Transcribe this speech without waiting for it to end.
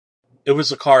It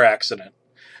was a car accident.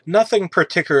 Nothing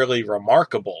particularly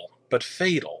remarkable, but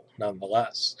fatal,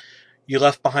 nonetheless. You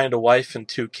left behind a wife and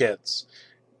 2 kids.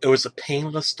 It was a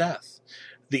painless death.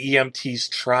 The EMTs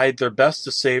tried their best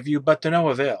to save you, but to no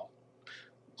avail.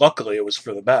 Luckily, it was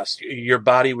for the best. Your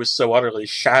body was so utterly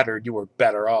shattered you were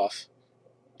better off.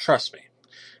 Trust me.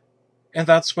 And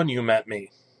that's when you met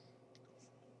me.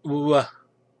 What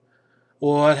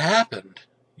happened?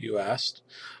 You asked.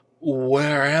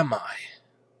 Where am I?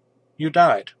 You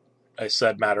died, I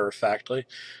said matter-of-factly.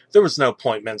 There was no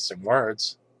point mincing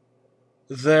words.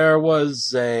 There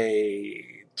was a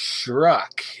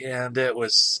truck, and it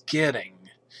was skidding.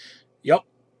 Yup,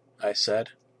 I said.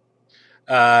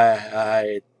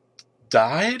 I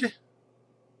died?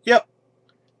 Yep.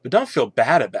 But don't feel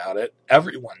bad about it.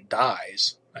 Everyone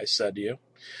dies, I said to you.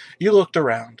 You looked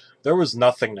around. There was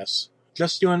nothingness.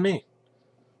 Just you and me.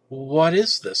 What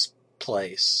is this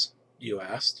place? You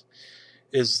asked.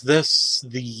 Is this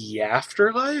the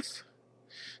afterlife?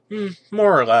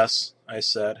 More or less, I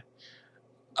said.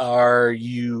 Are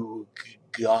you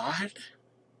God?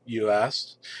 You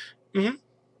asked.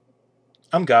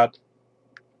 I'm God.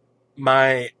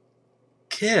 My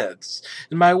kids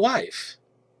and my wife.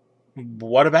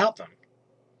 What about them?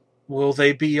 Will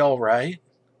they be all right?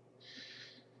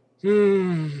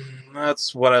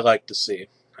 That's what I like to see,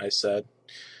 I said.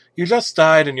 You just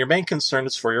died and your main concern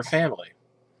is for your family.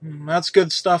 That's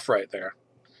good stuff right there.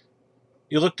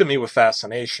 You looked at me with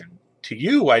fascination. To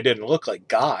you, I didn't look like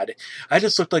God. I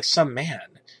just looked like some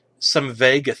man. Some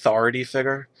vague authority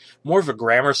figure. More of a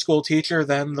grammar school teacher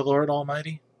than the Lord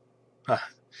Almighty.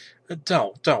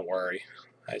 Don't worry,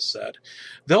 I said.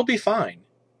 They'll be fine.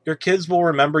 Your kids will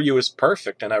remember you as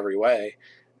perfect in every way.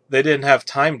 They didn't have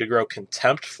time to grow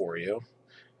contempt for you.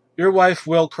 Your wife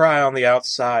will cry on the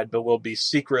outside, but will be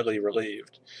secretly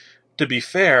relieved. To be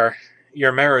fair,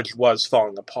 your marriage was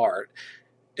falling apart.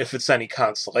 If it's any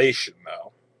consolation,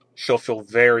 though, she'll feel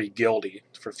very guilty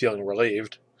for feeling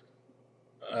relieved.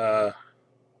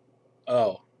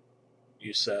 Oh,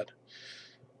 you said.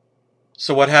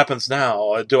 So what happens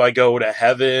now? Do I go to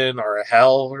heaven or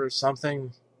hell or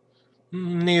something?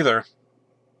 Neither.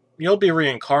 You'll be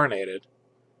reincarnated.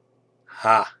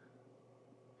 Ha.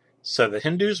 So the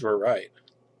Hindus were right.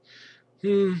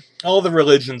 All the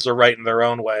religions are right in their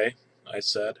own way, I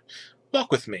said.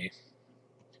 Walk with me.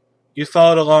 You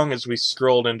followed along as we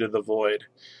strolled into the void.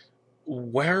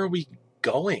 Where are we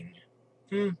going?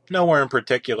 Nowhere in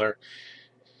particular.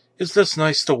 Is this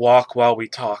nice to walk while we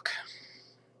talk?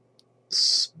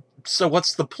 So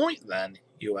what's the point, then?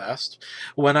 You asked.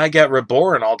 When I get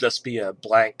reborn, I'll just be a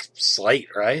blank slate,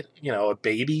 right? A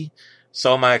baby?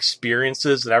 So my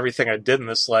experiences and everything I did in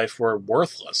this life were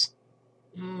worthless.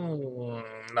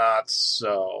 Not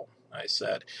so, I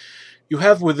said. You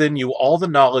have within you all the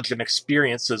knowledge and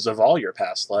experiences of all your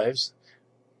past lives.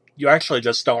 You actually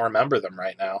just don't remember them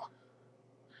right now.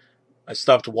 I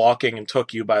stopped walking and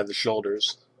took you by the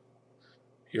shoulders.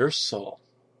 Your soul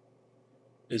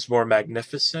is more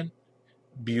magnificent,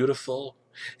 beautiful,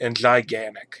 and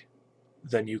gigantic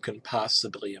than you can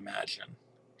possibly imagine.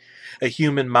 A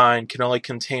human mind can only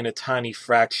contain a tiny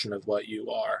fraction of what you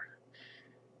are.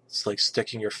 It's like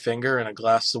sticking your finger in a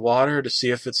glass of water to see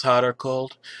if it's hot or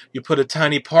cold. You put a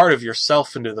tiny part of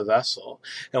yourself into the vessel,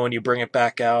 and when you bring it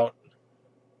back out,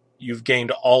 you've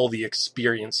gained all the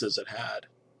experiences it had.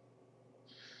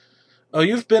 Oh,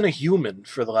 you've been a human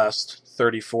for the last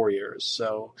 34 years,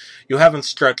 so you haven't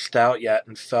stretched out yet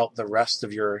and felt the rest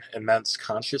of your immense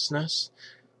consciousness.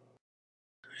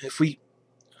 If we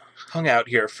hung out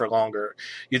here for longer,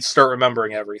 you'd start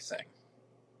remembering everything.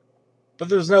 But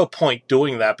there's no point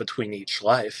doing that between each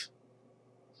life.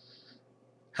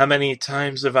 How many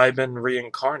times have I been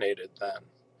reincarnated, then?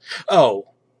 Oh,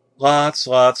 lots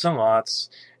and lots,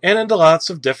 and into lots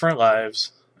of different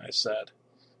lives, I said.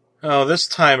 Oh, this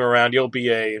time around you'll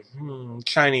be a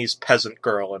Chinese peasant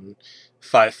girl in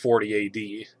 540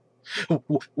 A.D.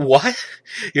 What?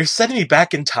 You're sending me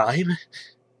back in time?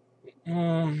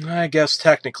 I guess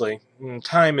technically.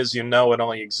 Time, as you know, it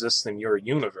only exists in your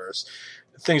universe.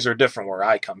 Things are different where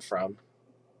I come from.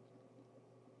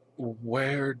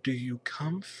 Where do you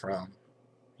come from?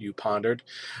 You pondered.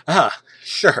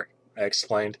 Sure, I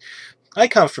explained. I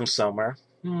come from somewhere.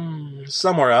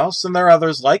 Somewhere else, and there are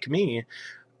others like me.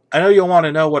 I know you'll want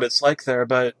to know what it's like there,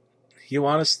 but you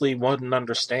honestly wouldn't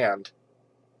understand.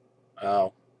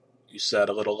 Oh, you said,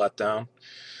 a little let down.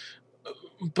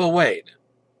 But wait,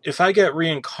 if I get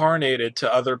reincarnated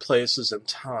to other places in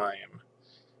time,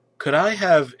 could I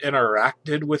have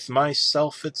interacted with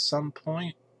myself at some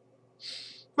point?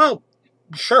 Well,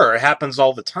 sure, it happens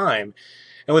all the time.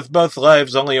 And with both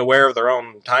lives only aware of their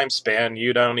own time span,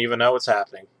 you don't even know what's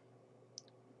happening.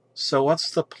 So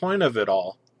what's the point of it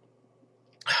all?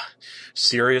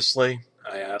 Seriously?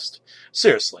 I asked.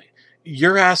 Seriously,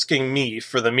 you're asking me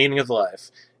for the meaning of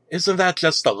life. Isn't that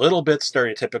just a little bit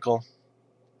stereotypical?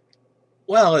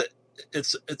 Well,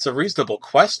 it's a reasonable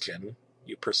question,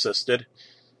 you persisted.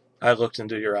 I looked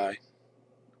into your eye.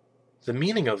 The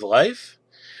meaning of life?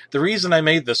 The reason I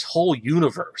made this whole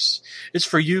universe is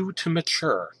for you to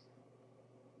mature.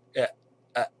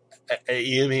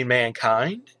 You mean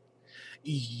mankind?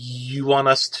 You want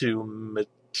us to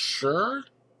mature?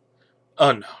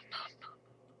 Oh, no,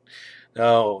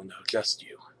 no, just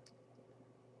you.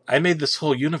 I made this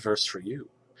whole universe for you.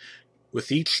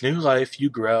 With each new life, you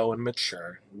grow and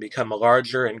mature and become a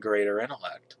larger and greater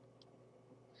intellect.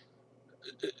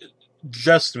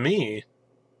 Just me?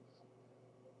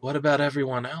 What about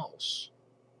everyone else?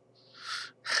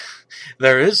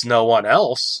 There is no one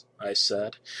else, I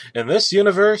said. In this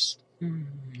universe,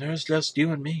 there's just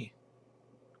you and me.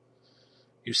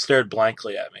 You stared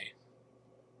blankly at me.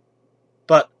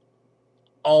 But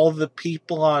all the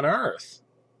people on Earth?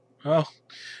 Oh,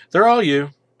 they're all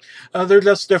you. They're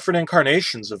just different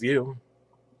incarnations of you.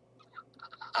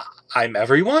 I'm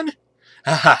everyone?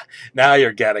 Haha, now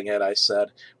you're getting it, I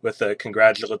said, with a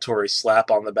congratulatory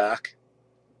slap on the back.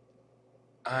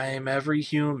 I'm every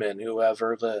human who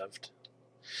ever lived.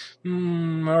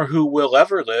 Or who will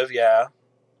ever live, yeah.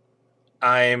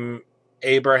 I'm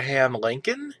Abraham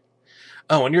Lincoln?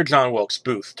 Oh, and you're John Wilkes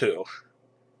Booth, too.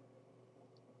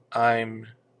 I'm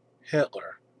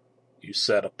Hitler, you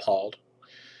said, appalled.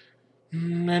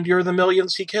 And you're the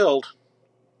millions he killed.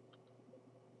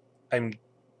 I'm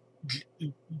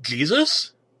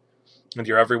Jesus? And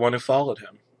you're everyone who followed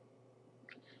him.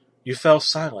 You fell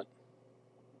silent.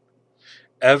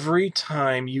 Every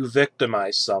time you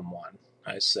victimize someone,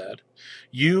 I said,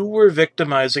 you were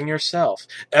victimizing yourself.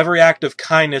 Every act of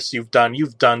kindness you've done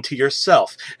to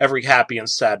yourself. Every happy and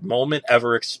sad moment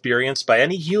ever experienced by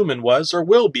any human was or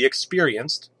will be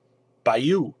experienced by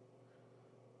you.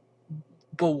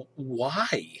 But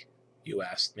why? You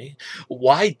asked me.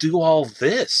 Why do all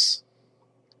this?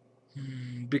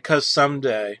 Because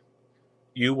someday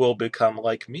you will become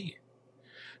like me.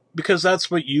 Because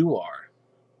that's what you are.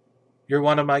 You're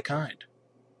one of my kind.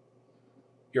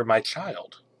 You're my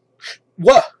child.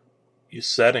 What? You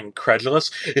said, incredulous.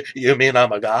 You mean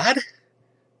I'm a god?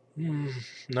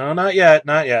 No, not yet,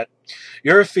 not yet.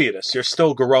 You're a fetus. You're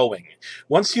still growing.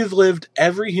 Once you've lived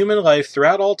every human life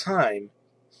throughout all time,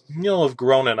 you'll have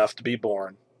grown enough to be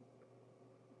born.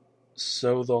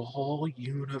 So the whole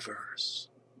universe,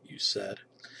 you said,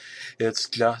 it's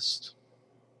just,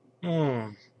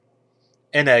 an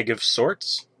egg of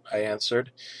sorts, I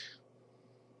answered.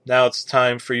 Now it's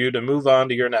time for you to move on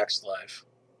to your next life.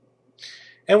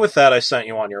 And with that, I sent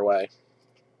you on your way.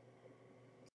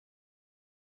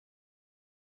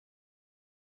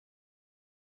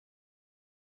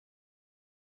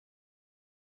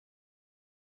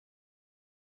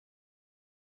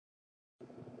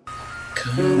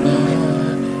 Come on.